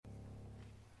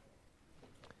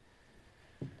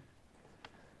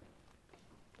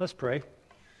Let's pray.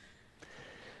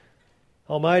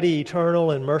 Almighty, eternal,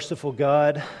 and merciful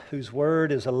God, whose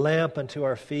word is a lamp unto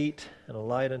our feet and a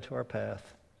light unto our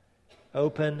path,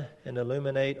 open and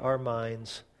illuminate our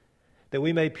minds, that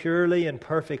we may purely and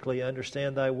perfectly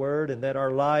understand thy word, and that our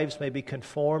lives may be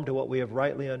conformed to what we have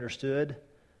rightly understood,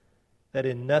 that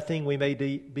in nothing we may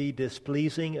be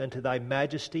displeasing unto thy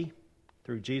majesty,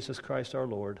 through Jesus Christ our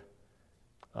Lord.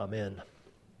 Amen.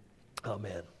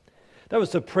 Amen. That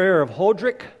was the prayer of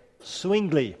Huldrych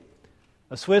Zwingli,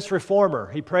 a Swiss reformer.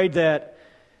 He prayed that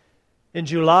in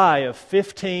July of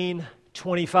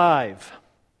 1525.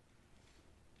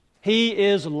 He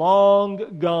is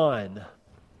long gone,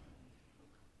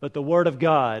 but the Word of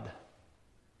God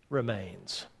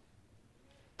remains.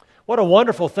 What a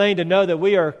wonderful thing to know that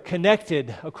we are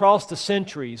connected across the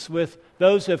centuries with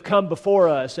those who have come before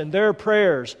us, and their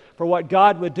prayers for what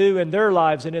God would do in their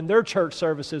lives and in their church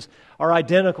services are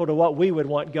identical to what we would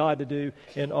want God to do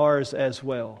in ours as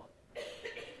well.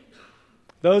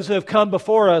 Those who have come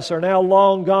before us are now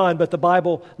long gone, but the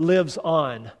Bible lives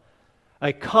on.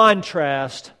 A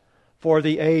contrast for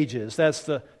the ages. That's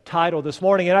the title this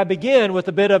morning. And I begin with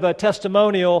a bit of a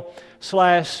testimonial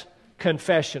 /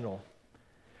 confessional.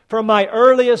 From my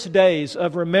earliest days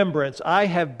of remembrance, I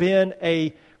have been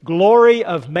a glory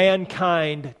of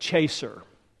mankind chaser.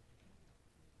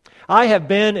 I have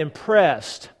been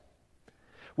impressed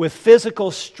with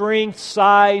physical strength,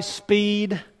 size,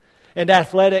 speed, and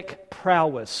athletic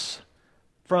prowess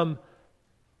from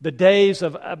the days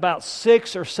of about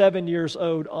 6 or 7 years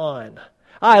old on.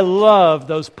 I love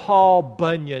those Paul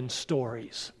Bunyan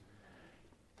stories.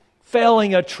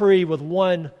 Felling a tree with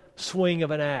one swing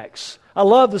of an axe. I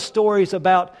love the stories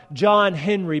about John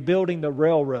Henry building the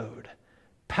railroad.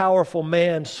 Powerful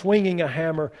man swinging a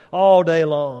hammer all day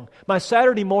long. My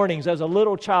Saturday mornings as a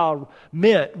little child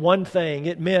meant one thing.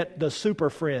 It meant the Super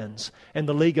Friends and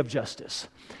the League of Justice,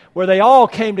 where they all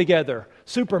came together.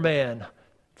 Superman,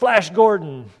 Flash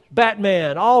Gordon,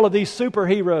 Batman, all of these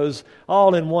superheroes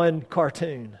all in one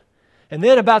cartoon. And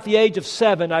then about the age of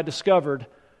 7, I discovered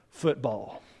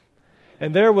football.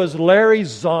 And there was Larry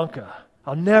Zonka.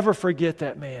 I'll never forget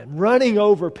that man, running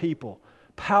over people.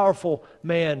 Powerful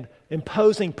man,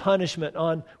 imposing punishment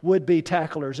on would-be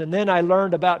tacklers. And then I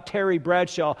learned about Terry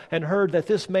Bradshaw and heard that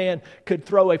this man could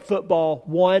throw a football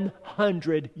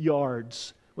 100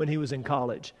 yards when he was in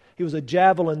college. He was a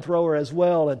javelin thrower as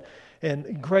well,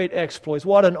 and great exploits.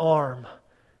 What an arm.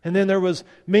 And then there was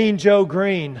Mean Joe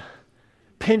Green,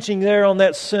 pinching there on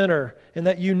that center in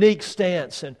that unique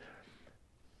stance and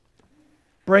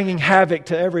bringing havoc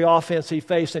to every offense he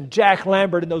faced. And Jack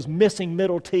Lambert and those missing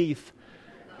middle teeth.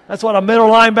 That's what a middle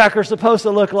linebacker is supposed to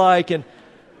look like. And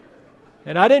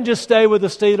I didn't just stay with the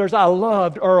Steelers. I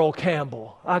loved Earl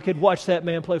Campbell. I could watch that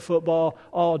man play football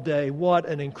all day. What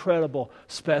an incredible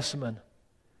specimen.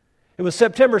 It was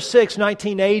September 6,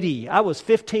 1980. I was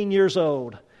 15 years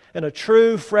old, and a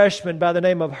true freshman by the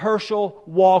name of Herschel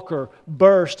Walker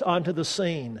burst onto the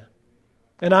scene.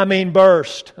 And I mean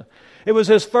burst. It was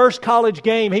his first college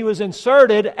game. He was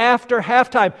inserted after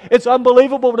halftime. It's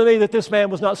unbelievable to me that this man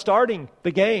was not starting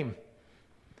the game.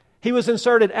 He was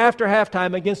inserted after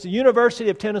halftime against the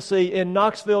University of Tennessee in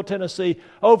Knoxville, Tennessee.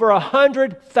 Over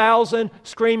 100,000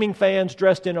 screaming fans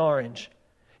dressed in orange.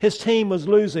 His team was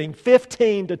losing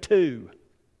 15-2.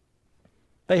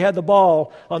 They had the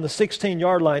ball on the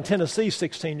 16-yard line, Tennessee's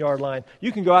 16-yard line.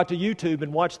 You can go out to YouTube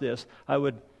and watch this. I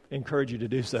would encourage you to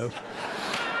do so.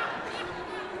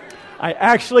 I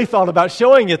actually thought about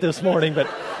showing it this morning, but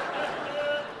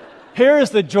here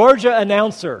is the Georgia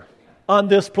announcer on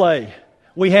this play.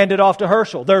 We hand it off to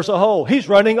Herschel. There's a hole. He's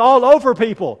running all over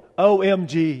people.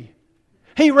 OMG.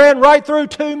 He ran right through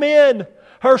 2 men.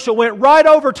 Herschel went right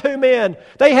over 2 men.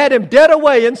 They had him dead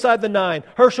away inside the 9.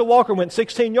 Herschel Walker went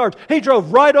 16 yards. He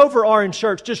drove right over orange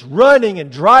shirts, just running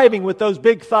and driving with those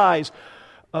big thighs.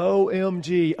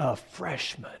 OMG, a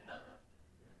freshman.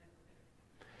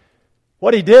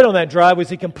 What he did on that drive was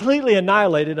he completely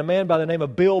annihilated a man by the name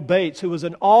of Bill Bates, who was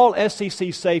an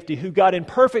all-SEC safety who got in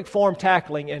perfect form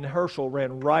tackling, and Herschel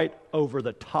ran right over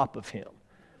the top of him.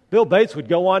 Bill Bates would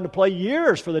go on to play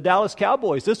years for the Dallas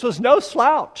Cowboys. This was no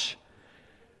slouch.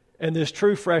 And this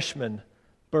true freshman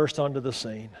burst onto the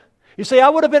scene. You see, I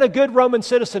would have been a good Roman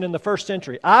citizen in the first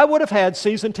century. I would have had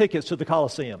season tickets to the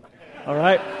Colosseum. All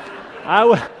right?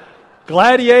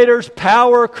 Gladiators,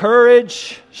 power,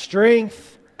 courage, strength.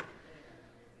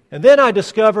 And then I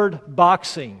discovered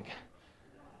boxing.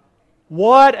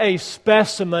 What a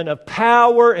specimen of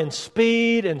power and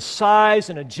speed and size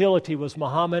and agility was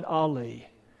Muhammad Ali.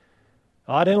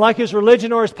 I didn't like his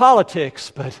religion or his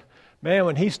politics, but man,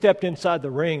 when he stepped inside the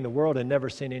ring, the world had never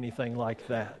seen anything like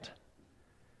that.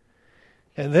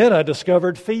 And then I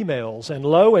discovered females, and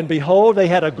lo and behold, they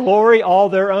had a glory all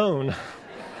their own.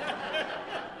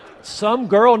 Some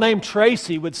girl named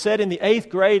Tracy would sit in the 8th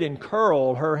grade and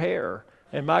curl her hair,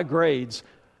 and my grades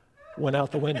went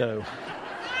out the window.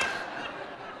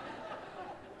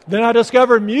 Then I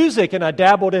discovered music, and I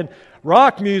dabbled in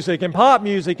rock music and pop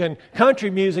music and country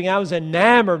music. I was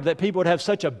enamored that people would have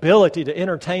such ability to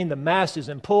entertain the masses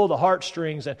and pull the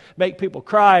heartstrings and make people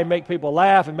cry, make people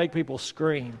laugh, and make people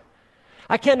scream.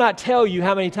 I cannot tell you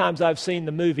how many times I've seen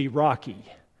the movie Rocky.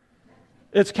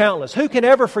 It's countless. Who can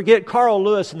ever forget Carl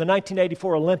Lewis in the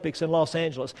 1984 Olympics in Los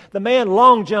Angeles? The man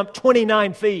long jumped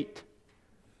 29 feet.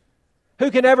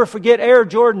 Who can ever forget Air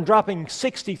Jordan dropping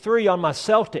 63 on my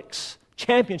Celtics?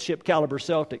 Championship caliber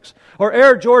Celtics, or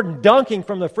Air Jordan dunking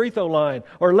from the free throw line,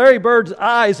 or Larry Bird's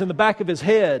eyes in the back of his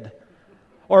head,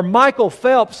 or Michael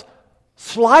Phelps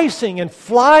slicing and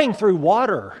flying through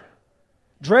water,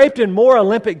 draped in more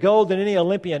Olympic gold than any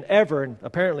Olympian ever, and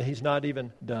apparently he's not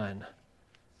even done.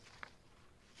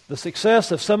 The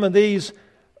success of some of these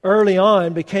early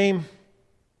on became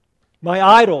my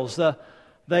idols.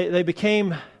 They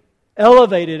became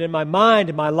elevated in my mind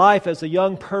and my life as a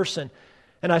young person.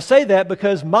 And I say that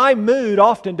because my mood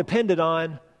often depended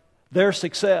on their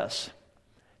success.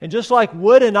 And just like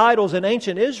wooden idols in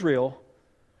ancient Israel,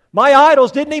 my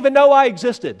idols didn't even know I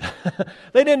existed.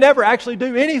 They didn't ever actually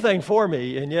do anything for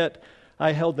me, and yet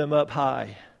I held them up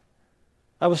high.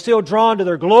 I was still drawn to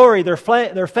their glory, their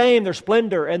fame, their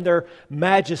splendor, and their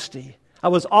majesty. I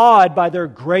was awed by their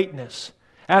greatness.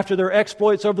 After their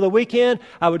exploits over the weekend,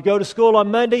 I would go to school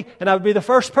on Monday, and I would be the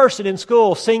first person in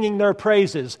school singing their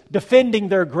praises, defending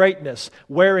their greatness,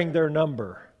 wearing their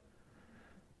number.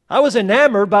 I was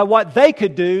enamored by what they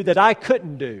could do that I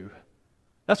couldn't do.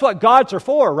 That's what gods are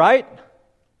for, right?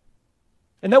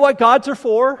 Isn't that what gods are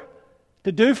for?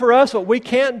 To do for us what we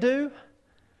can't do?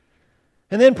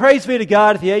 And then, praise be to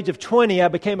God, at the age of 20, I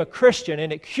became a Christian,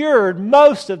 and it cured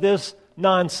most of this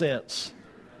nonsense.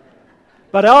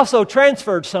 But I also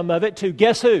transferred some of it to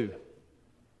guess who?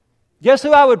 Guess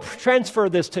who I would transfer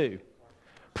this to?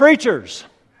 Preachers,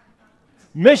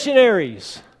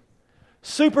 missionaries,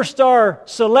 superstar,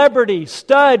 celebrity,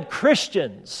 stud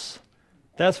Christians.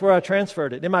 That's where I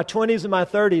transferred it. In my 20s and my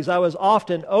 30s, I was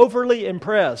often overly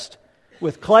impressed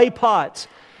with clay pots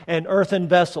and earthen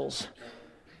vessels.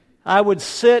 I would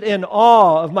sit in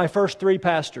awe of my first 3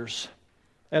 pastors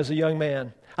as a young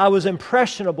man. I was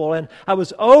impressionable, and I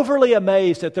was overly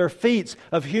amazed at their feats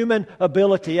of human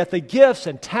ability, at the gifts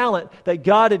and talent that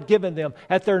God had given them,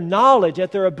 at their knowledge,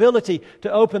 at their ability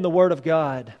to open the Word of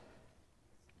God.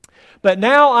 But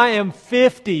now I am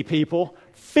 50, people.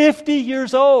 50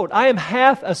 years old. I am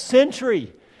half a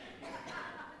century.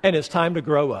 And it's time to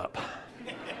grow up.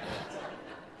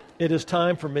 It is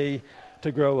time for me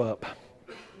to grow up.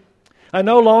 I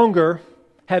no longer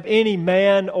have any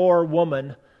man or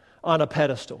woman on a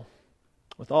pedestal.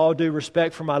 With all due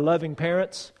respect for my loving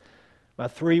parents, my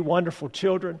 3 wonderful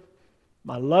children,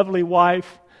 my lovely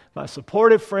wife, my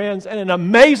supportive friends, and an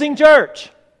amazing church,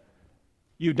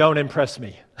 you don't impress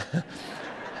me.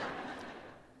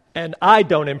 And I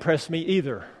don't impress me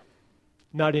either.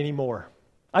 Not anymore.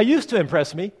 I used to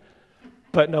impress me,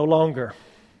 but no longer.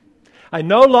 I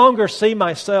no longer see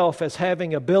myself as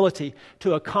having ability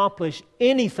to accomplish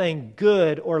anything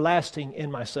good or lasting in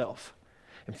myself.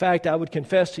 In fact, I would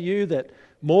confess to you that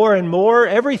more and more,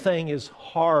 everything is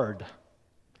hard.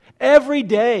 Every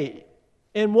day,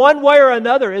 in one way or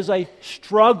another, is a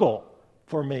struggle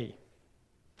for me.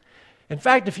 In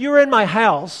fact, if you're in my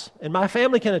house, and my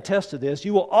family can attest to this,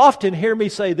 you will often hear me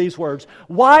say these words: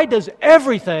 why does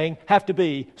everything have to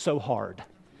be so hard?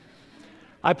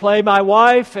 I play my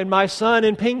wife and my son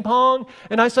in ping pong,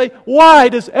 and I say, why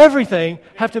does everything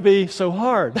have to be so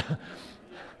hard?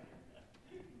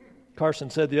 Carson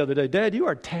said the other day, Dad, you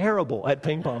are terrible at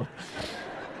ping pong.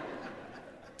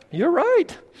 You're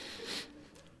right.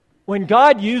 When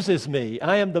God uses me,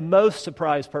 I am the most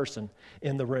surprised person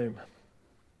in the room.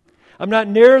 I'm not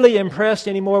nearly impressed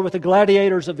anymore with the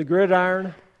gladiators of the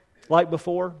gridiron like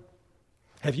before.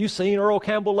 Have you seen Earl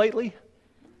Campbell lately?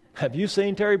 Have you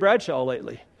seen Terry Bradshaw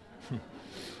lately?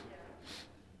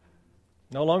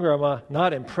 No longer am I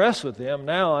not impressed with them.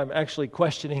 Now I'm actually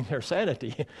questioning their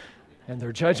sanity and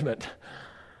their judgment.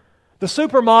 The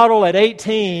supermodel at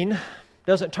 18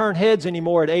 doesn't turn heads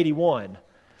anymore at 81.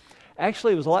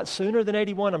 Actually, it was a lot sooner than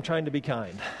 81. I'm trying to be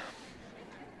kind.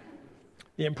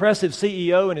 The impressive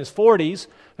CEO in his 40s,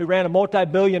 who ran a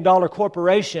multi-billion-dollar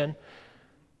corporation,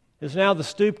 is now the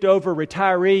stooped-over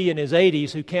retiree in his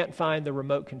 80s who can't find the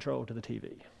remote control to the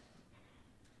TV.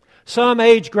 Some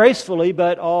age gracefully,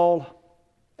 but all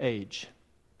age.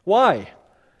 Why?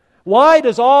 Why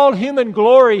does all human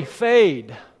glory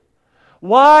fade?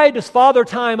 Why does Father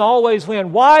Time always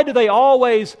win? Why do they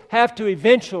always have to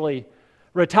eventually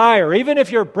retire? Even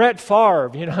if you're Brett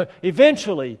Favre,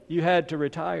 eventually you had to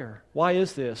retire. Why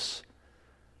is this?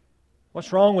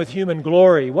 What's wrong with human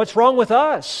glory? What's wrong with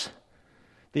us?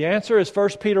 The answer is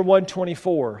 1 Peter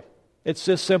 1:24. It's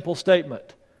this simple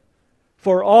statement.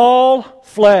 For all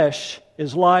flesh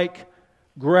is like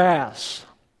grass.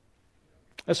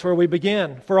 That's where we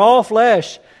begin. For all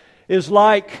flesh is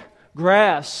like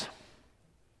grass.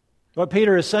 What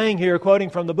Peter is saying here, quoting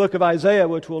from the book of Isaiah,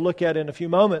 which we'll look at in a few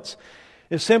moments,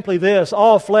 is simply this: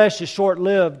 all flesh is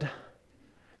short-lived.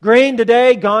 Green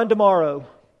today, gone tomorrow.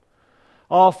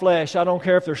 All flesh, I don't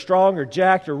care if they're strong or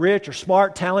jacked or rich or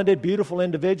smart, talented, beautiful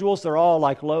individuals, they're all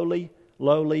like lowly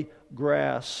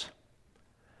grass.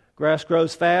 Grass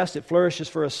grows fast, it flourishes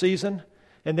for a season,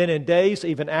 and then in days,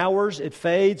 even hours, it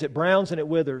fades, it browns, and it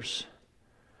withers.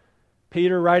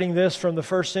 Peter writing this from the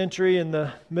first century in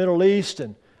the Middle East,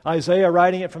 and Isaiah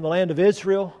writing it from the land of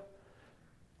Israel.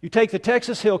 You take the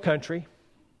Texas Hill Country,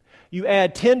 you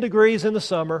add 10 degrees in the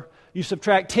summer, you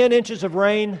subtract 10 inches of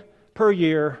rain per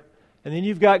year, and then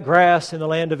you've got grass in the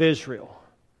land of Israel.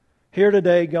 Here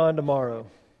today, gone tomorrow.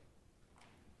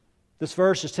 This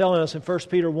verse is telling us in 1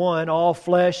 Peter 1, all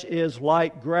flesh is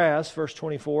like grass, verse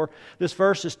 24. This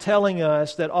verse is telling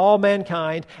us that all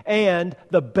mankind and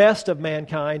the best of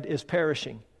mankind is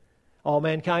perishing. All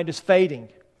mankind is fading.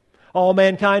 All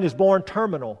mankind is born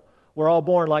terminal. We're all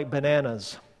born like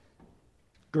bananas.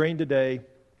 Green today,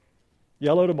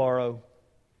 yellow tomorrow,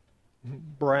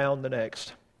 brown the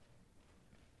next.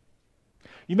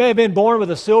 You may have been born with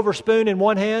a silver spoon in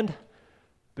one hand,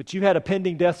 but you had a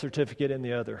pending death certificate in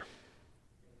the other.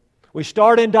 We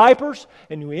start in diapers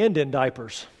and we end in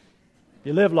diapers.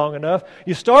 You live long enough.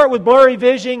 You start with blurry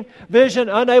vision,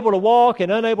 unable to walk and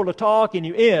unable to talk, and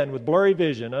you end with blurry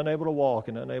vision, unable to walk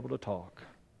and unable to talk.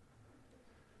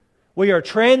 We are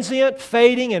transient,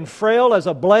 fading, and frail as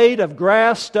a blade of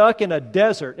grass stuck in a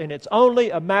desert, and it's only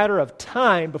a matter of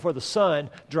time before the sun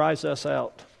dries us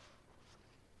out.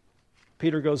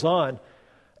 Peter goes on,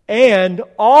 and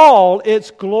all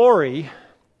its glory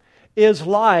is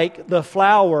like the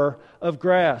flower of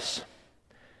grass.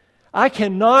 I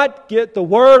cannot get the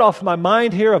word off my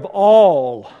mind here of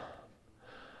all.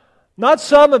 Not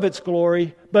some of its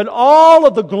glory, but all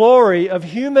of the glory of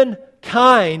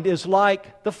humankind is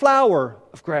like the flower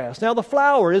of grass. Now, the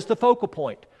flower is the focal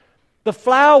point. The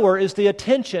flower is the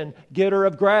attention getter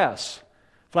of grass.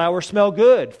 Flowers smell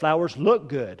good. Flowers look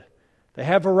good. They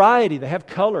have variety. They have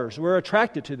colors. We're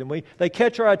attracted to them. They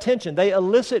catch our attention. They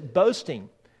elicit boasting.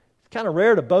 Kind of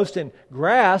rare to boast in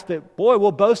grass, but boy,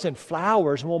 we'll boast in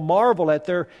flowers and we'll marvel at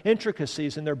their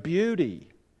intricacies and their beauty.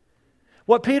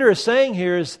 What Peter is saying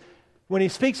here is, when he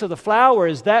speaks of the flower,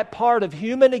 is that part of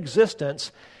human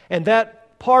existence and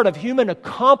that part of human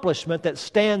accomplishment that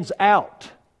stands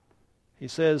out. He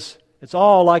says it's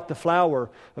all like the flower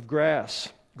of grass.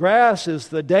 Grass is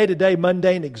the day-to-day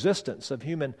mundane existence of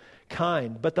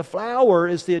humankind, but the flower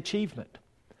is the achievement.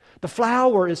 The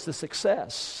flower is the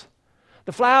success.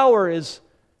 The flower is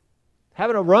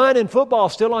having a run in football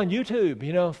still on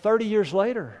YouTube, 30 years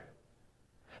later.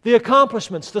 The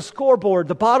accomplishments, the scoreboard,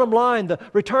 the bottom line, the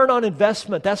return on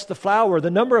investment, that's the flower.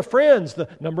 The number of friends, the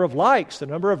number of likes, the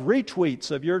number of retweets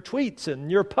of your tweets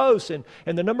and your posts, and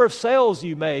the number of sales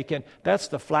you make, and that's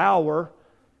the flower.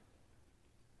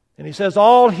 And he says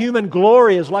all human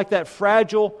glory is like that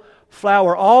fragile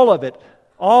flower, all of it.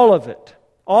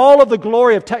 All of the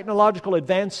glory of technological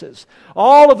advances,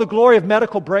 all of the glory of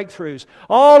medical breakthroughs,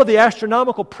 all of the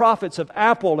astronomical profits of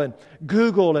Apple and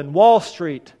Google and Wall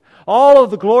Street, all of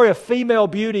the glory of female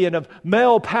beauty and of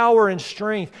male power and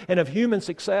strength and of human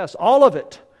success, all of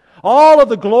it. All of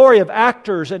the glory of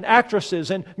actors and actresses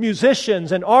and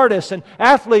musicians and artists and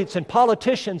athletes and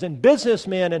politicians and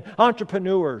businessmen and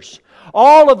entrepreneurs.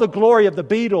 All of the glory of the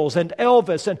Beatles and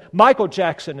Elvis and Michael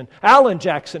Jackson and Alan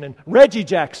Jackson and Reggie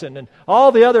Jackson and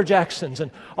all the other Jacksons.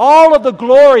 And all of the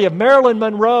glory of Marilyn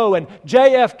Monroe and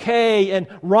JFK and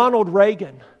Ronald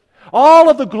Reagan. All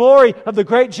of the glory of the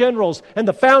great generals and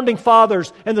the founding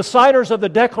fathers and the signers of the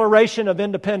Declaration of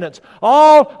Independence.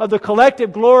 All of the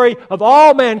collective glory of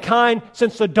all mankind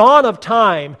since the dawn of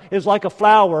time is like a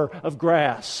flower of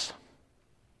grass.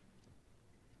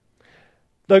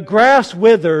 The grass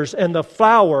withers and the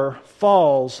flower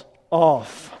falls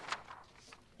off.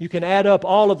 You can add up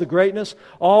all of the greatness,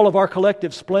 all of our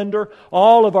collective splendor,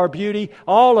 all of our beauty,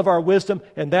 all of our wisdom,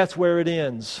 and that's where it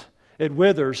ends. It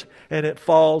withers and it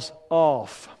falls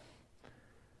off.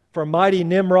 From mighty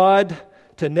Nimrod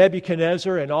to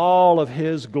Nebuchadnezzar and all of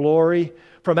his glory,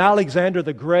 from Alexander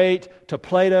the Great to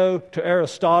Plato to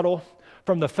Aristotle,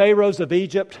 from the pharaohs of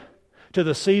Egypt to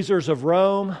the Caesars of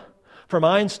Rome, from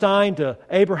Einstein to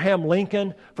Abraham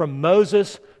Lincoln, from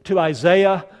Moses to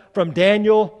Isaiah, from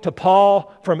Daniel to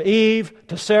Paul, from Eve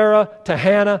to Sarah to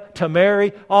Hannah to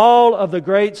Mary, all of the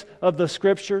greats of the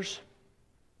Scriptures.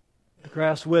 The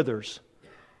grass withers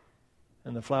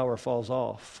and the flower falls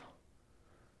off.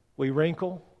 We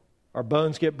wrinkle, our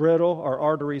bones get brittle, our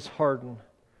arteries harden,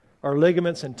 our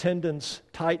ligaments and tendons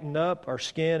tighten up, our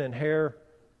skin and hair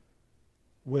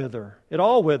wither. It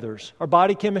all withers. Our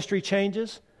body chemistry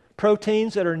changes.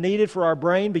 Proteins that are needed for our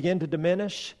brain begin to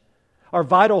diminish. Our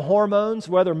vital hormones,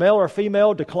 whether male or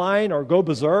female, decline or go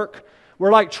berserk.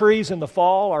 We're like trees in the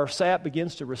fall. Our sap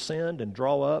begins to rescind and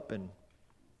draw up and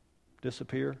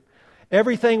disappear.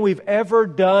 Everything we've ever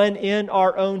done in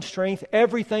our own strength,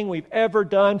 everything we've ever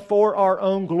done for our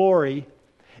own glory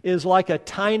is like a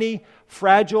tiny,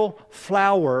 fragile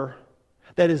flower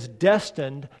that is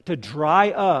destined to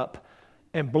dry up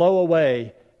and blow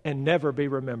away and never be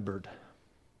remembered.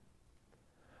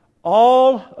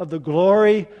 All of the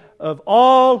glory of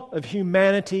all of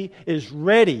humanity is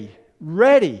ready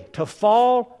to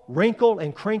fall, wrinkle,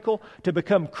 and crinkle, to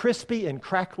become crispy and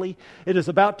crackly. It is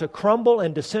about to crumble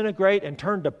and disintegrate and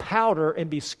turn to powder and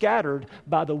be scattered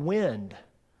by the wind.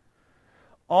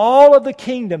 All of the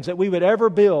kingdoms that we would ever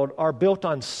build are built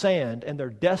on sand, and they're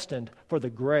destined for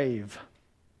the grave.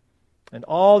 And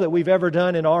all that we've ever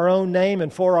done in our own name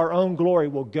and for our own glory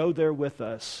will go there with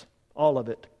us. All of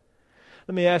it.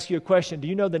 Let me ask you a question. Do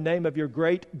you know the name of your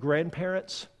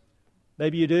great-grandparents?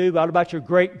 Maybe you do, but what about your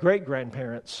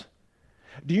great-great-grandparents?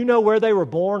 Do you know where they were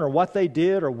born or what they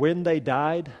did or when they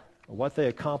died or what they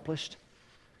accomplished?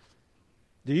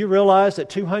 Do you realize that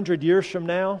 200 years from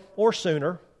now or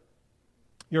sooner,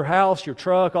 your house, your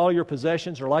truck, all your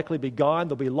possessions are likely to be gone.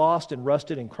 They'll be lost and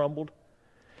rusted and crumbled.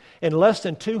 In less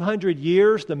than 200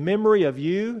 years, the memory of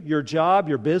you, your job,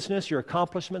 your business, your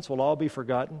accomplishments will all be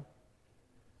forgotten.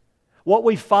 What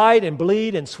we fight and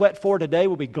bleed and sweat for today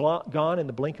will be gone in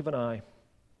the blink of an eye.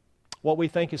 What we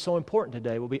think is so important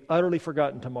today will be utterly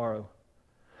forgotten tomorrow.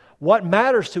 What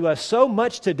matters to us so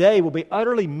much today will be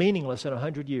utterly meaningless in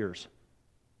 100 years.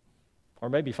 Or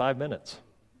maybe 5 minutes.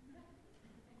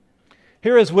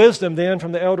 Here is wisdom then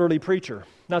from the elderly preacher.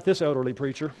 Not this elderly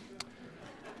preacher.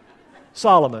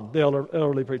 Solomon, the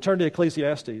elderly preacher. Turn to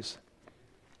Ecclesiastes.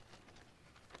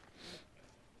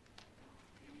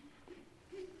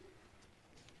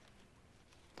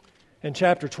 In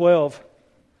chapter 12,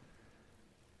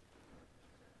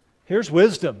 here's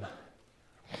wisdom.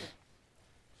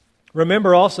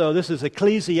 Remember also, this is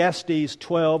Ecclesiastes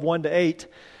 12, 1-8.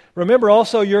 Remember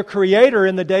also your Creator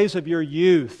in the days of your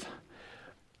youth,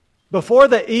 before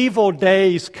the evil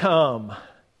days come,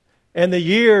 and the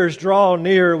years draw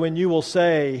near when you will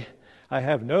say, I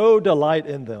have no delight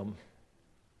in them.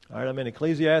 All right, I'm in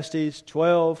Ecclesiastes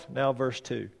 12, now verse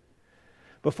 2.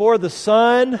 Before the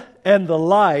sun and the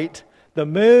light, the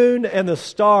moon and the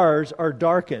stars are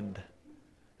darkened.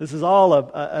 This is all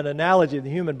an analogy of the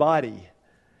human body.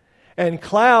 And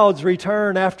clouds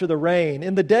return after the rain.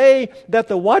 In the day that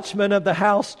the watchmen of the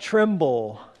house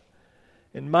tremble,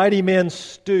 and mighty men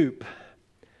stoop,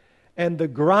 and the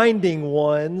grinding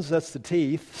ones, that's the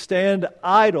teeth, stand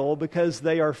idle because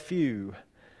they are few.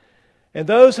 And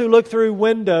those who look through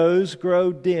windows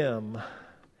grow dim.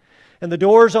 And the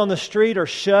doors on the street are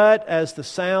shut as the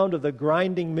sound of the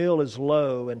grinding mill is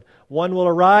low. And one will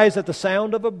arise at the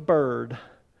sound of a bird.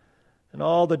 And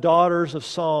all the daughters of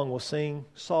song will sing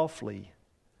softly.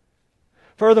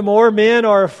 Furthermore, men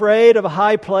are afraid of a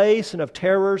high place and of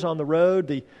terrors on the road.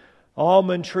 The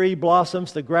almond tree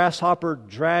blossoms, the grasshopper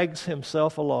drags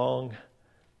himself along,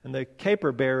 and the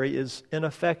caperberry is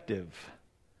ineffective.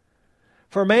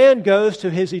 For man goes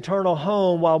to his eternal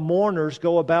home while mourners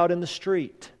go about in the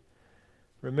street.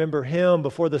 Remember him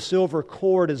before the silver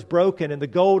cord is broken and the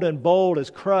golden bowl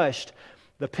is crushed.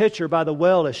 The pitcher by the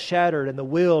well is shattered and the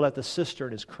wheel at the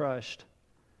cistern is crushed.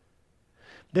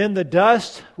 Then the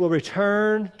dust will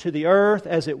return to the earth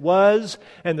as it was,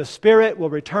 and the spirit will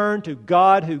return to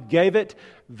God who gave it.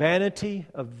 Vanity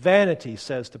of vanity,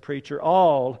 says the preacher.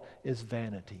 All is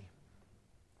vanity.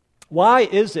 Why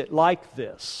is it like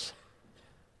this?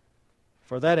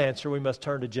 For that answer, we must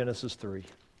turn to Genesis 3.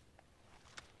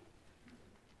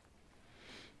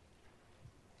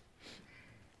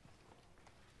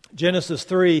 Genesis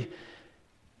 3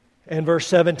 and verse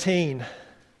 17.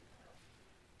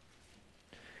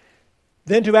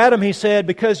 Then to Adam he said,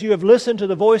 because you have listened to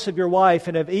the voice of your wife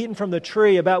and have eaten from the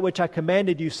tree about which I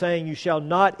commanded you, saying, you shall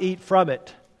not eat from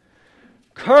it.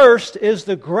 Cursed is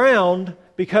the ground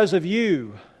because of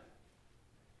you.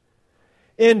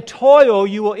 In toil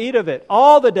you will eat of it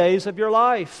all the days of your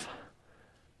life.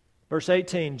 Verse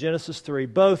 18, Genesis 3.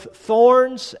 Both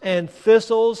thorns and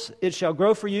thistles it shall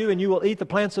grow for you, and you will eat the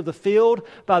plants of the field.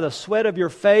 By the sweat of your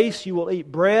face you will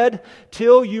eat bread,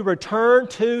 till you return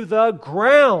to the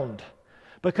ground,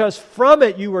 because from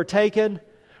it you were taken.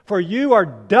 For you are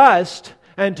dust,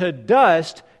 and to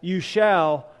dust you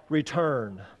shall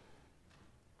return.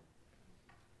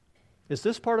 Is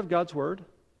this part of God's Word?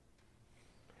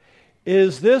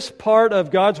 Is this part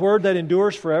of God's Word that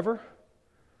endures forever?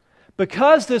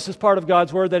 Because this is part of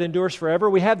God's Word that endures forever,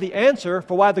 we have the answer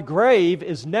for why the grave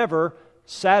is never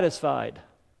satisfied.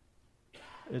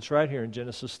 It's right here in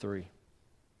Genesis 3.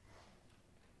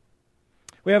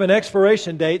 We have an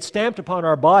expiration date stamped upon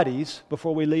our bodies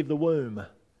before we leave the womb.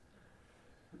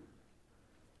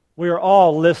 We are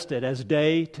all listed as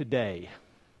day to day.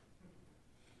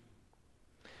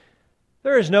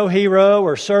 There is no hero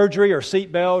or surgery or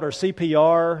seatbelt or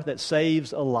CPR that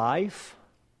saves a life.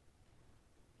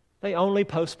 They only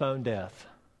postpone death.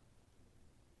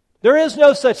 There is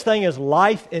no such thing as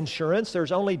life insurance.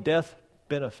 There's only death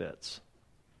benefits.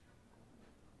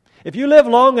 If you live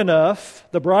long enough,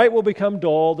 the bright will become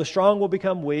dull, the strong will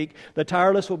become weak, the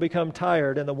tireless will become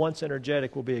tired, and the once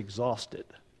energetic will be exhausted.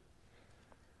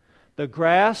 The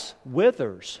grass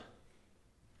withers,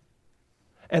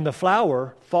 and the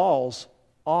flower falls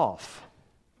off.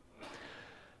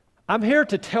 I'm here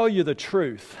to tell you the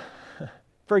truth.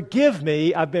 Forgive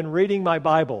me, I've been reading my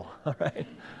Bible. All right?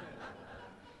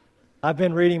 I've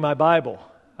been reading my Bible.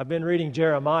 I've been reading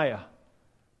Jeremiah.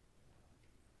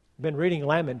 I've been reading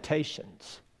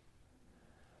Lamentations.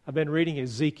 I've been reading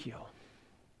Ezekiel.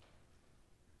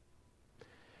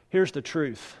 Here's the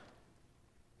truth.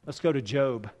 Let's go to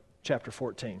Job chapter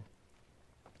 14.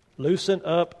 Loosen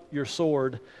up your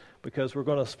sword, because we're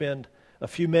going to spend a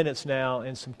few minutes now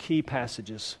in some key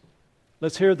passages.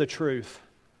 Let's hear the truth.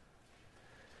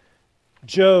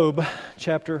 Job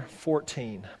chapter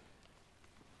 14.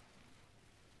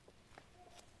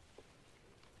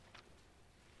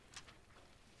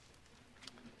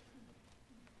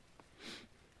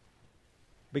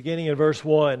 Beginning in verse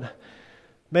 1.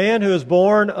 Man who is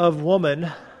born of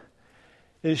woman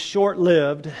is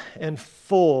short-lived and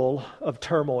full of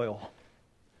turmoil.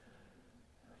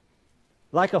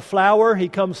 Like a flower, he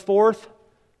comes forth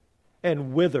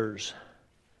and withers.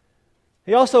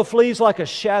 He also flees like a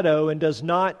shadow and does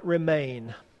not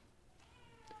remain.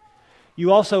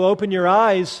 You also open your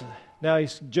eyes, now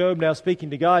Job now speaking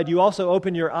to God, you also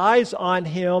open your eyes on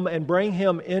him and bring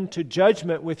him into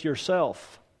judgment with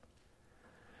yourself.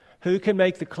 Who can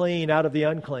make the clean out of the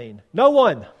unclean? No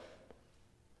one.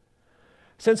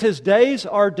 Since his days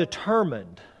are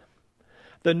determined,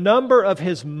 the number of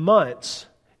his months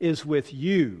is with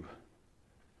you,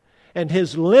 and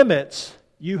his limits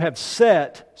you have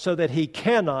set so that he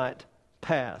cannot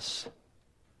pass.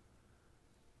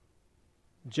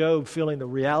 Job, feeling the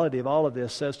reality of all of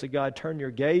this, says to God, turn your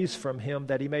gaze from him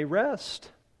that he may rest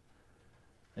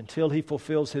until he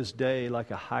fulfills his day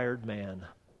like a hired man.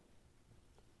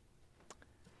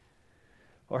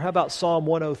 Or how about Psalm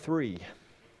 103?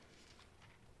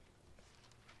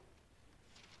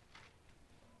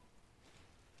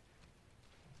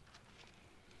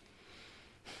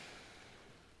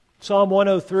 Psalm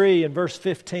 103 and verse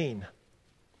 15.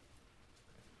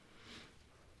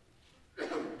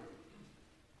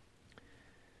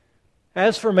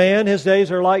 As for man, his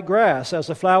days are like grass. As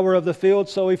the flower of the field,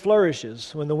 so he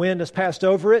flourishes. When the wind has passed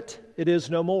over it, it is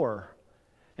no more,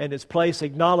 and its place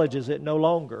acknowledges it no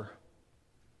longer.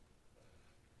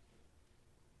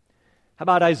 How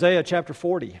about Isaiah chapter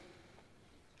 40?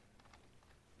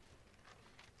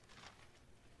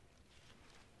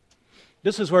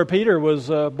 This is where Peter was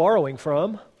borrowing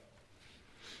from.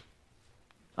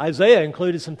 Isaiah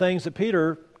included some things that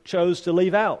Peter chose to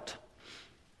leave out.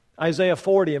 Isaiah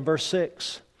 40 and verse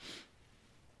 6.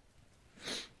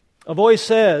 A voice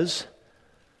says,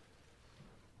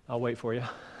 I'll wait for you.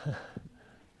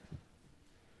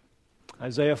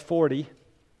 Isaiah 40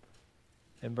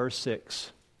 and verse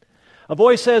 6. A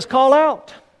voice says, call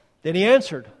out. Then he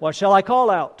answered, what shall I call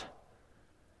out?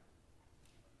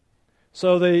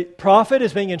 So the prophet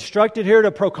is being instructed here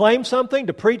to proclaim something,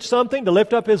 to preach something, to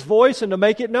lift up his voice and to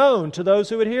make it known to those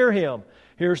who would hear him.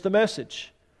 Here's the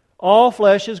message. All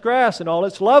flesh is grass, and all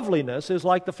its loveliness is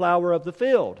like the flower of the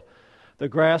field. The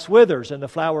grass withers and the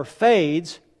flower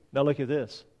fades. Now look at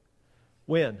this.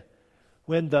 When?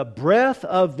 When the breath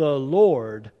of the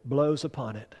Lord blows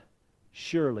upon it,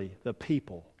 surely the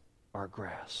people are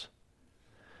grass.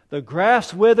 The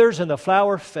grass withers and the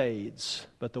flower fades,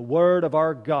 but the word of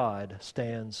our God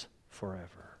stands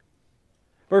forever.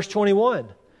 Verse 21,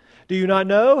 do you not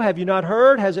know? Have you not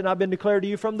heard? Has it not been declared to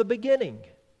you from the beginning?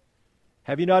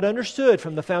 Have you not understood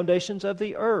from the foundations of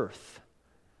the earth?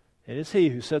 It is He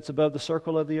who sits above the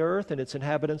circle of the earth, and its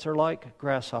inhabitants are like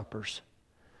grasshoppers,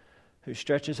 who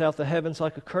stretches out the heavens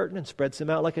like a curtain and spreads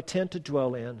them out like a tent to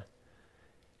dwell in.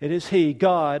 It is He,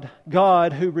 God,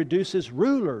 who reduces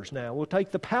rulers now. We'll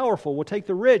take the powerful, we'll take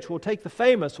the rich, we'll take the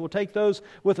famous, we'll take those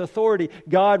with authority.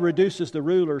 God reduces the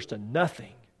rulers to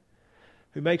nothing,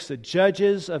 who makes the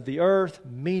judges of the earth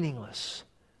meaningless.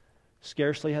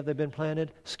 Scarcely have they been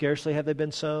planted, scarcely have they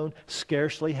been sown,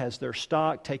 scarcely has their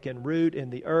stock taken root in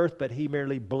the earth, but He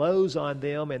merely blows on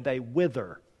them and they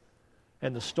wither,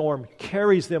 and the storm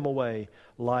carries them away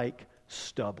like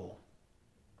stubble.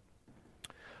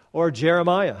 Or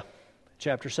Jeremiah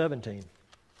chapter 17.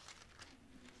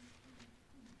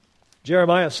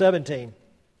 Jeremiah 17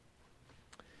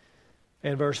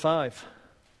 and verse 5.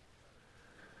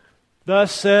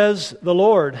 Thus says the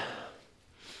Lord,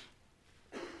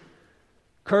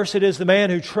 cursed is the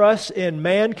man who trusts in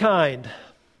mankind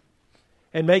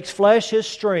and makes flesh his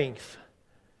strength,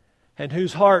 and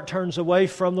whose heart turns away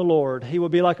from the Lord. He will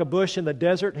be like a bush in the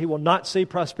desert. He will not see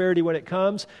prosperity when it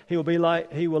comes. He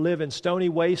will live in stony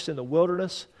wastes in the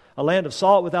wilderness, a land of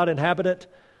salt without inhabitant,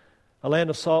 a land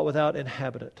of salt without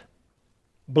inhabitant.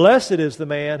 Blessed is the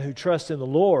man who trusts in the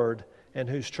Lord and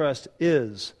whose trust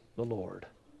is the Lord.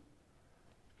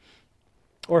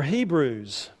 Or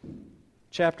Hebrews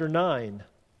chapter 9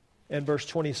 and verse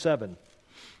 27.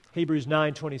 Hebrews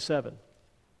 9:27.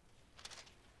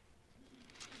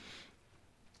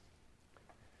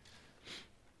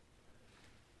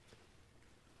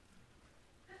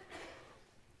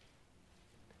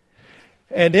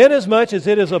 And inasmuch as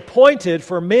it is appointed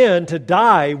for men to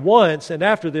die once, and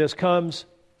after this comes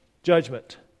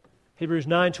judgment. Hebrews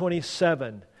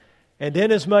 9:27. And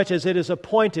inasmuch as it is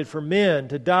appointed for men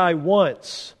to die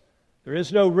once, there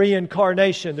is no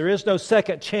reincarnation, there is no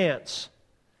second chance.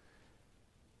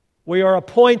 We are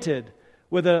appointed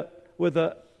with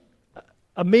a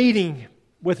meeting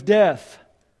with death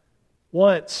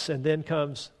once, and then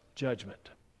comes judgment.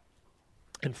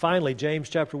 And finally, James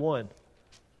chapter 1.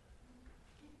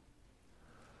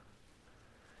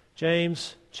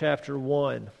 James chapter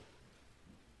 1,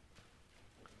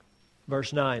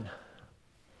 verse 9.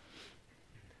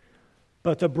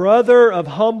 But the brother of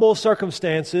humble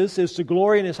circumstances is to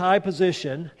glory in his high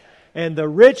position, and the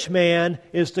rich man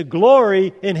is to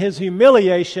glory in his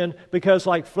humiliation, because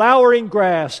like flowering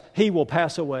grass he will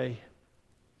pass away.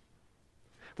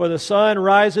 For the sun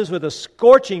rises with a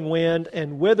scorching wind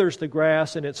and withers the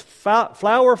grass, and its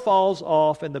flower falls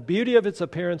off, and the beauty of its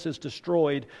appearance is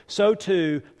destroyed. So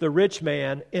too the rich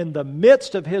man, in the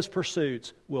midst of his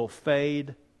pursuits, will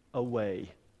fade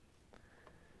away.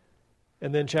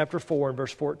 And then chapter 4 and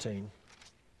verse 14.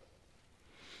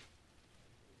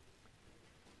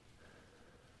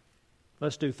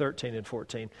 Let's do 13 and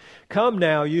 14. Come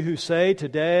now, you who say,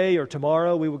 today or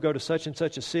tomorrow we will go to such and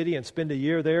such a city and spend a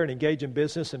year there and engage in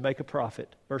business and make a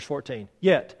profit. Verse 14.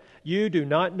 Yet you do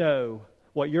not know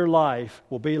what your life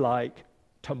will be like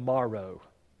tomorrow.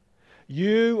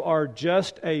 You are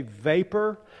just a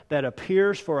vapor that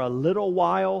appears for a little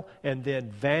while and then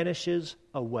vanishes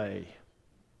away.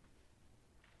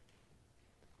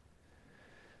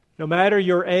 No matter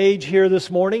your age here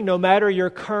this morning, no matter your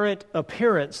current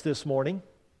appearance this morning,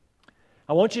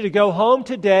 I want you to go home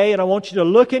today and I want you to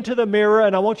look into the mirror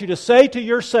and I want you to say to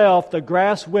yourself, the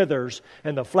grass withers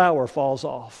and the flower falls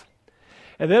off.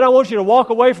 And then I want you to walk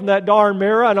away from that darn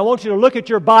mirror and I want you to look at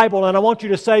your Bible and I want you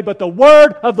to say, but the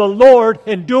word of the Lord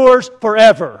endures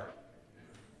forever.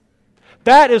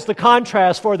 That is the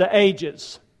contrast for the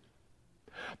ages.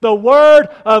 The Word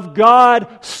of God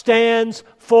stands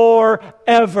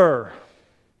forever.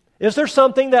 Is there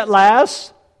something that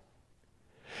lasts?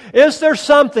 Is there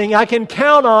something I can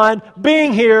count on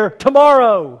being here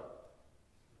tomorrow?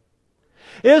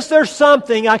 Is there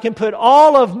something I can put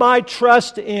all of my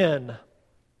trust in?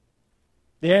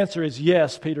 The answer is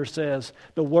yes, Peter says.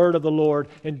 The Word of the Lord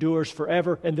endures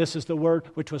forever, and this is the Word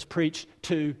which was preached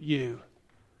to you.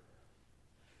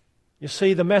 You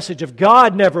see, the message of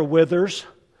God never withers.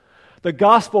 The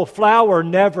gospel flower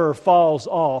never falls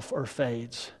off or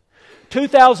fades.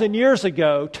 2,000 years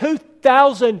ago,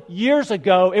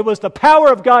 it was the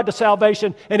power of God to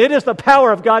salvation, and it is the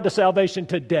power of God to salvation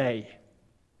today.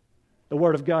 The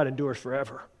Word of God endures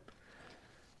forever.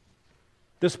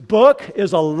 This book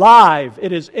is alive.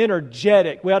 It is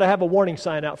energetic. We ought to have a warning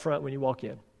sign out front when you walk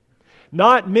in.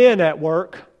 Not men at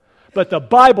work, but the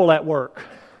Bible at work.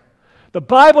 The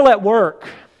Bible at work.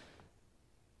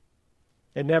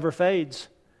 It never fades.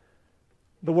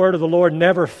 The word of the Lord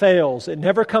never fails. It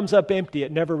never comes up empty.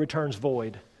 It never returns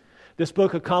void. This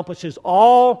book accomplishes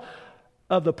all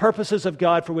of the purposes of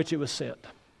God for which it was sent.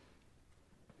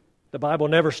 The Bible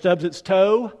never stubs its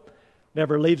toe,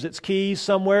 never leaves its keys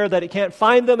somewhere that it can't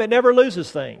find them. It never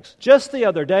loses things. Just the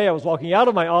other day, I was walking out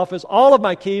of my office. All of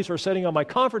my keys were sitting on my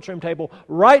conference room table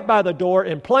right by the door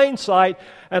in plain sight,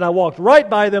 and I walked right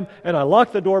by them, and I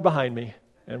locked the door behind me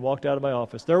and walked out of my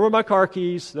office. There were my car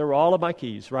keys. There were all of my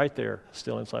keys right there,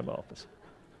 still inside my office.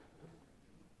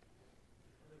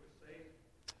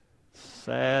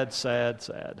 Sad, sad,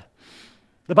 sad.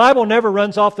 The Bible never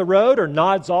runs off the road or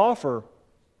nods off or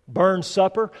burns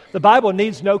supper. The Bible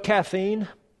needs no caffeine.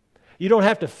 You don't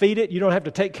have to feed it. You don't have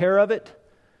to take care of it.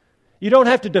 You don't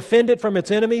have to defend it from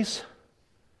its enemies.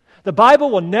 The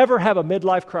Bible will never have a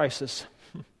midlife crisis.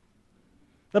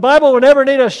 The Bible will never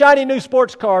need a shiny new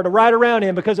sports car to ride around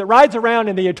in because it rides around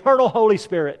in the eternal Holy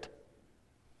Spirit.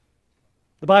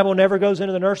 The Bible never goes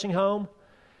into the nursing home.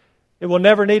 It will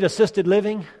never need assisted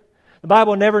living. The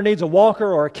Bible never needs a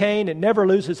walker or a cane. It never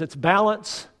loses its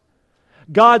balance.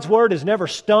 God's Word is never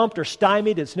stumped or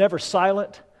stymied. It's never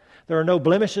silent. There are no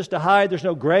blemishes to hide. There's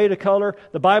no gray to color.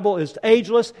 The Bible is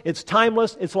ageless. It's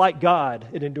timeless. It's like God.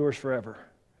 It endures forever.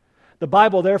 The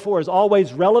Bible, therefore, is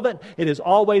always relevant. It is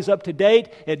always up to date.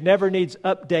 It never needs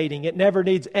updating. It never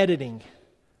needs editing.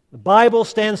 The Bible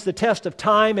stands the test of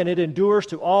time, and it endures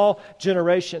to all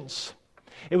generations.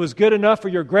 It was good enough for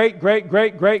your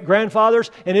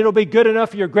great-great-great-great-grandfathers, and it'll be good enough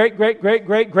for your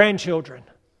great-great-great-great-grandchildren.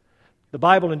 The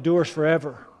Bible endures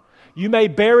forever. You may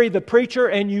bury the preacher,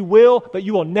 and you will, but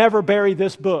you will never bury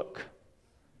this book.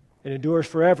 It endures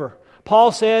forever.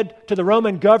 Paul said to the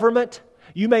Roman government,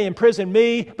 "You may imprison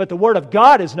me, but the Word of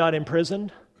God is not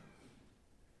imprisoned."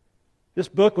 This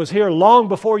book was here long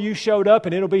before you showed up,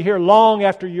 and it'll be here long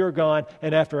after you're gone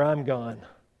and after I'm gone.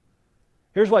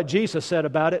 Here's what Jesus said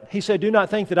about it. He said, "Do not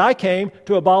think that I came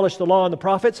to abolish the law and the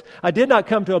prophets. I did not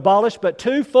come to abolish, but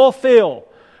to fulfill.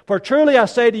 For truly I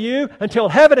say to you, until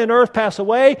heaven and earth pass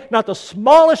away, not the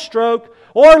smallest stroke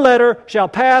or letter shall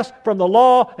pass from the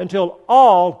law until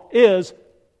all is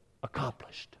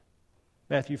accomplished."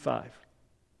 Matthew 5.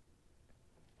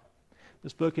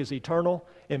 This book is eternal,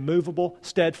 immovable,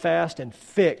 steadfast, and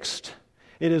fixed.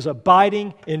 It is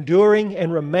abiding, enduring,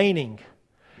 and remaining.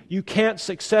 You can't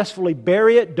successfully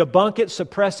bury it, debunk it,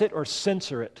 suppress it, or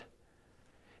censor it.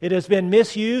 It has been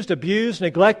misused, abused,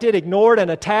 neglected, ignored,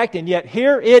 and attacked, and yet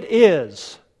here it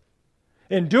is,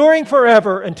 enduring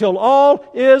forever until all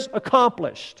is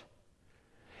accomplished.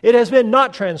 It has been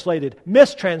not translated,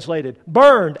 mistranslated,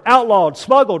 burned, outlawed,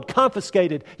 smuggled,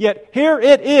 confiscated, yet here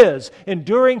it is,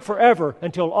 enduring forever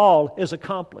until all is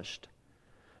accomplished.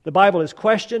 The Bible is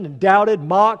questioned and doubted,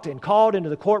 mocked, and called into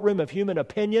the courtroom of human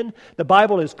opinion. The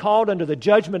Bible is called under the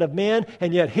judgment of men,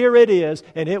 and yet here it is,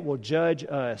 and it will judge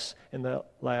us in the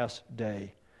last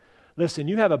day. Listen,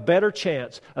 you have a better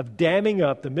chance of damming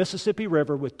up the Mississippi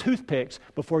River with toothpicks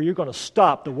before you're going to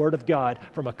stop the Word of God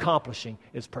from accomplishing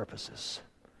its purposes.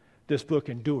 This book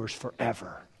endures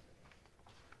forever.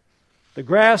 The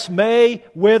grass may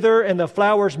wither and the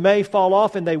flowers may fall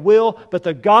off, and they will, but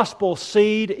the gospel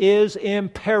seed is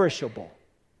imperishable.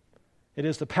 It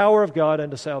is the power of God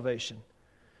unto salvation.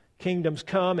 Kingdoms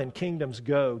come and kingdoms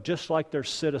go, just like their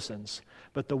citizens,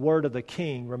 but the word of the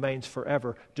king remains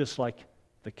forever, just like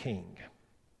the king.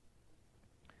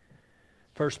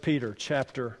 1 Peter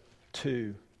chapter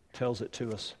 2 tells it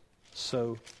to us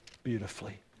so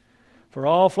beautifully. For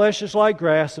all flesh is like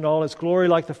grass, and all its glory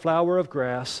like the flower of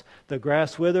grass. The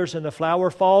grass withers and the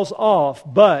flower falls off,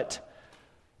 but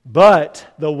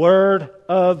the word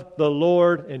of the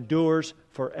Lord endures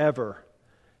forever.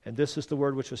 And this is the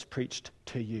word which was preached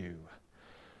to you.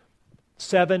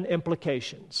 7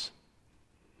 implications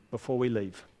before we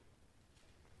leave.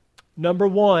 Number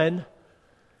 1,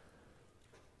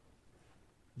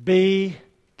 be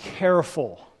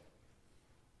careful.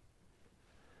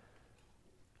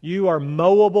 You are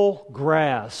mowable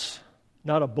grass,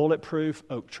 not a bulletproof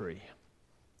oak tree.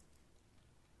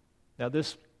 Now,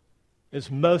 this is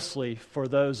mostly for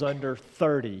those under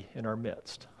 30 in our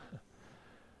midst.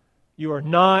 You are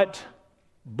not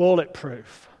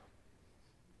bulletproof.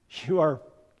 You are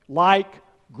like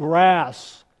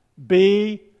grass.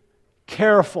 Be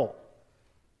careful.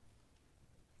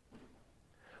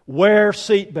 Wear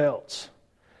seatbelts.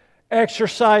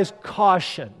 Exercise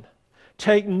caution.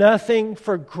 Take nothing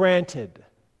for granted.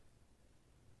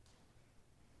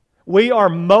 We are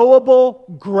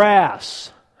mowable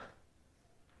grass.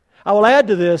 I will add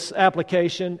to this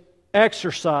application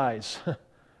exercise.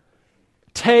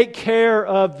 Take care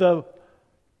of the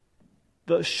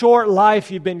short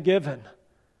life you've been given.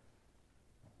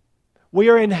 We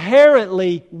are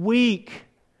inherently weak.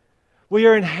 We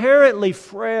are inherently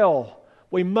frail.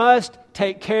 We must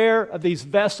take care of these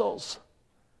vessels.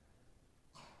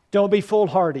 Don't be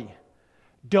foolhardy.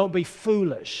 Don't be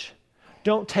foolish.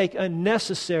 Don't take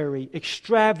unnecessary,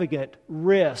 extravagant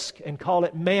risk and call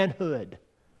it manhood.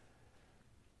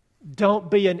 Don't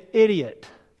be an idiot.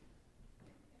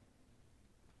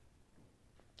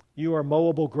 You are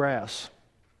mowable grass.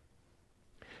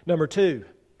 Number 2,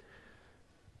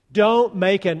 don't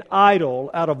make an idol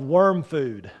out of worm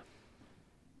food.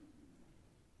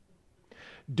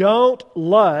 Don't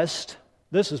lust.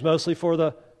 This is mostly for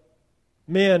the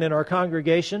men in our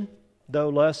congregation, though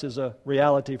lust is a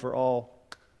reality for all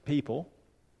people.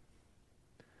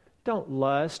 Don't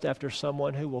lust after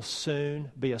someone who will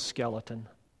soon be a skeleton.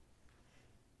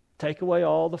 Take away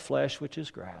all the flesh which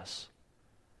is grass.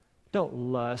 Don't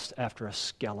lust after a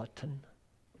skeleton.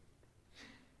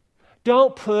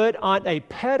 Don't put on a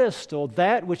pedestal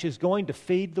that which is going to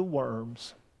feed the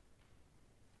worms.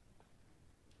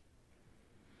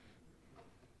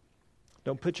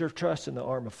 Don't put your trust in the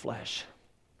arm of flesh.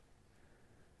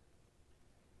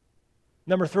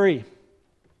 Number 3,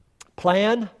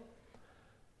 plan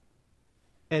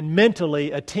and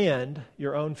mentally attend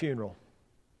your own funeral.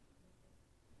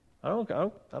 I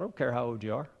don't care how old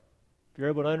you are, if you're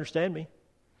able to understand me.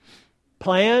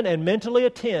 Plan and mentally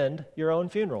attend your own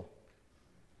funeral.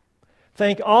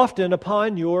 Think often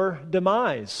upon your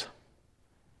demise.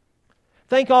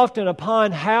 Think often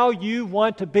upon how you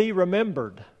want to be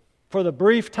remembered for the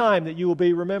brief time that you will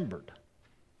be remembered.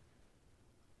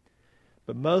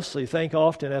 But mostly think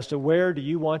often as to where do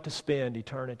you want to spend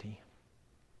eternity.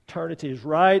 Eternity is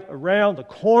right around the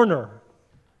corner.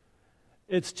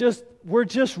 We're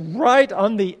just right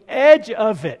on the edge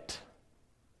of it.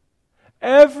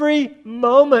 Every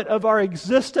moment of our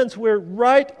existence, we're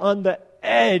right on the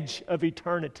edge of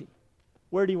eternity.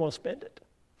 Where do you want to spend it?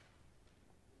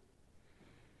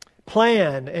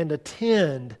 Plan and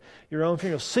attend your own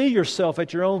funeral. See yourself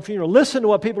at your own funeral. Listen to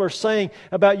what people are saying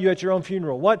about you at your own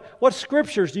funeral. What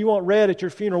scriptures do you want read at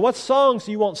your funeral? What songs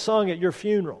do you want sung at your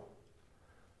funeral?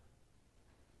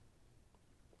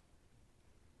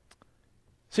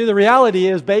 See, the reality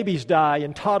is babies die,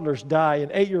 and toddlers die,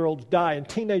 and 8-year-olds die, and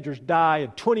teenagers die,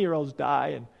 and 20-year-olds die,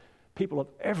 and people of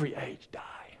every age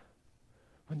die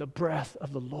when the breath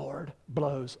of the Lord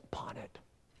blows upon it.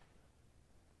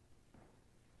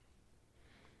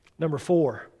 Number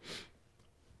 4,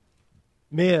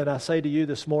 men, I say to you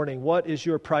this morning, what is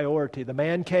your priority, the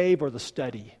man cave or the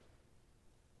study?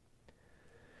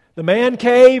 The man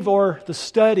cave or the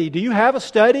study? Do you have a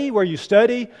study where you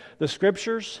study the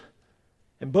Scriptures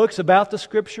and books about the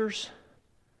Scriptures?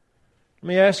 Let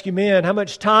me ask you, men, how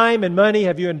much time and money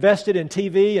have you invested in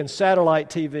TV and satellite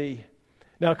TV?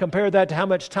 Now compare that to how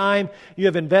much time you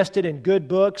have invested in good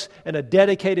books and a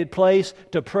dedicated place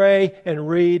to pray and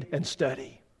read and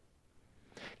study.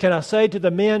 Can I say to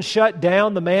the men, shut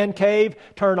down the man cave,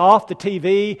 turn off the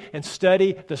TV, and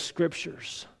study the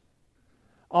Scriptures?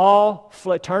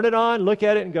 Turn it on, look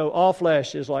at it, and go, all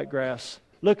flesh is like grass.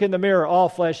 Look in the mirror, all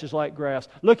flesh is like grass.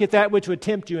 Look at that which would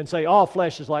tempt you and say, all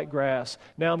flesh is like grass.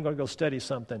 Now I'm going to go study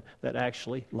something that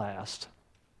actually lasts.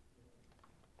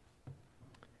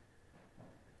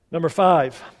 Number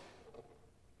 5.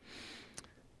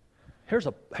 Here's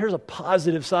a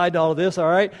positive side to all of this, all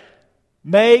right?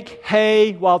 Make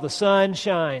hay while the sun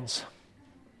shines.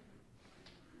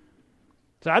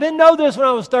 So I didn't know this when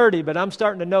I was 30, but I'm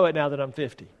starting to know it now that I'm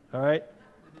 50, all right?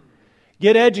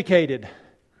 Get educated.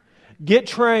 Get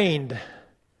trained.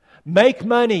 Make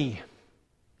money.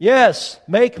 Yes,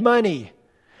 make money.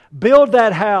 Build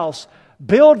that house.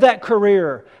 Build that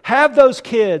career. Have those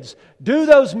kids. Do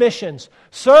those missions.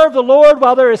 Serve the Lord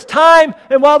while there is time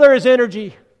and while there is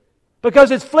energy.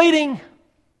 Because it's fleeting.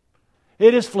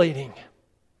 It is fleeting.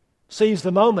 Seize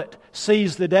the moment.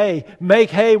 Seize the day. Make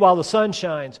hay while the sun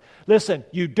shines. Listen,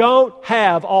 you don't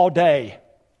have all day.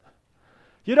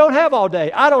 You don't have all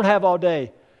day. I don't have all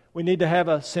day. We need to have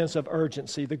a sense of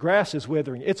urgency. The grass is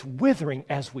withering. It's withering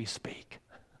as we speak.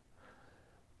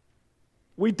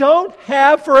 We don't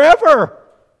have forever.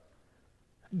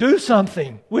 Do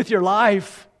something with your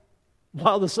life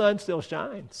while the sun still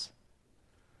shines.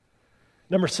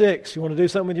 Number 6, you want to do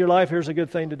something with your life? Here's a good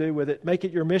thing to do with it. Make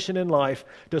it your mission in life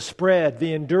to spread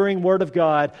the enduring Word of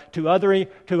God to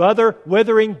other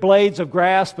withering blades of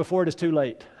grass before it is too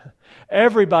late.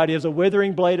 Everybody is a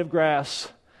withering blade of grass.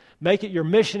 Make it your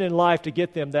mission in life to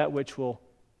get them that which will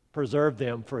preserve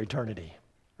them for eternity.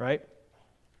 Right?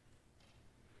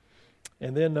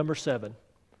 And then number 7.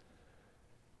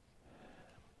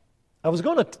 I was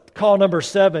going to call number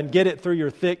 7, get it through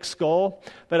your thick skull,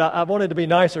 but I wanted to be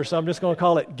nicer, so I'm just going to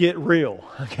call it get real.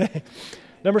 Okay?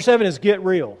 Number 7 is get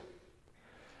real.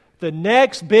 The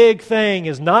next big thing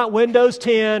is not Windows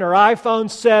 10 or iPhone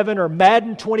 7 or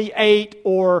Madden 28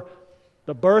 or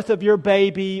the birth of your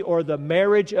baby or the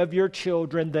marriage of your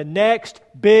children. The next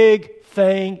big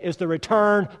thing is the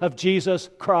return of Jesus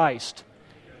Christ.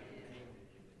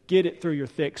 Get it through your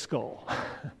thick skull.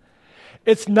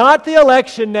 It's not the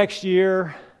election next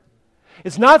year.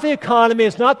 It's not the economy.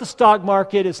 It's not the stock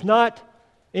market. It's not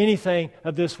anything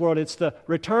of this world. It's the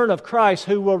return of Christ,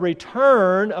 who will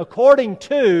return according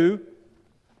to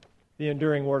the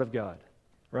enduring Word of God.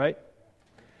 Right?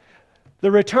 The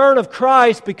return of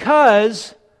Christ,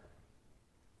 because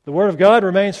the Word of God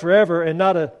remains forever, and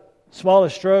not a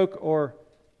smallest stroke or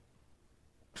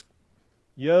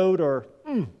yod or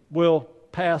will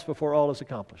pass before all is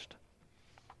accomplished.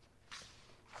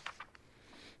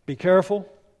 Be careful.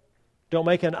 Don't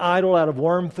make an idol out of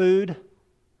worm food.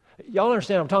 Y'all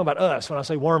understand I'm talking about us when I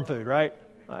say worm food, right?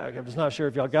 I'm just not sure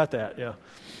if y'all got that. Yeah.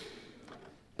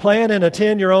 Plan and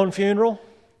attend your own funeral.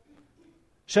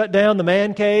 Shut down the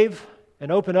man cave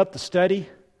and open up the study.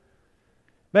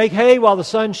 Make hay while the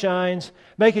sun shines.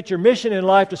 Make it your mission in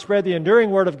life to spread the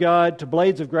enduring Word of God to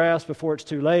blades of grass before it's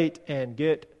too late, and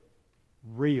get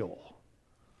real.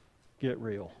 Get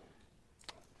real.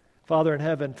 Father in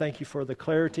heaven, thank you for the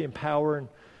clarity and power and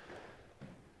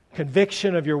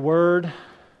conviction of your Word.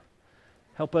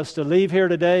 Help us to leave here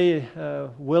today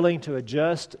willing to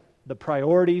adjust the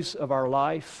priorities of our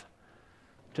life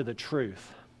to the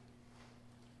truth.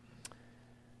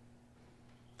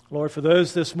 Lord, for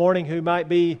those this morning who might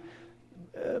be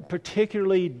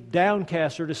particularly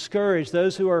downcast or discouraged,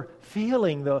 those who are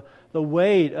feeling the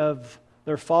weight of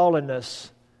their fallenness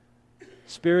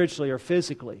spiritually or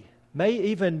physically, may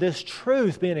even this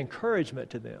truth be an encouragement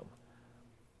to them,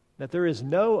 that there is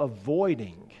no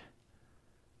avoiding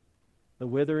the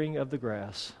withering of the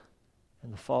grass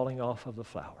and the falling off of the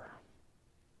flower.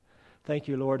 Thank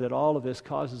you, Lord, that all of this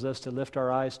causes us to lift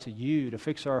our eyes to you, to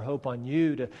fix our hope on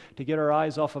you, to get our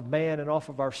eyes off of man and off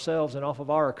of ourselves and off of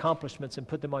our accomplishments and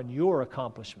put them on your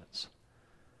accomplishments.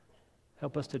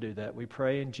 Help us to do that. We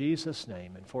pray in Jesus'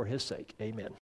 name and for His sake. Amen.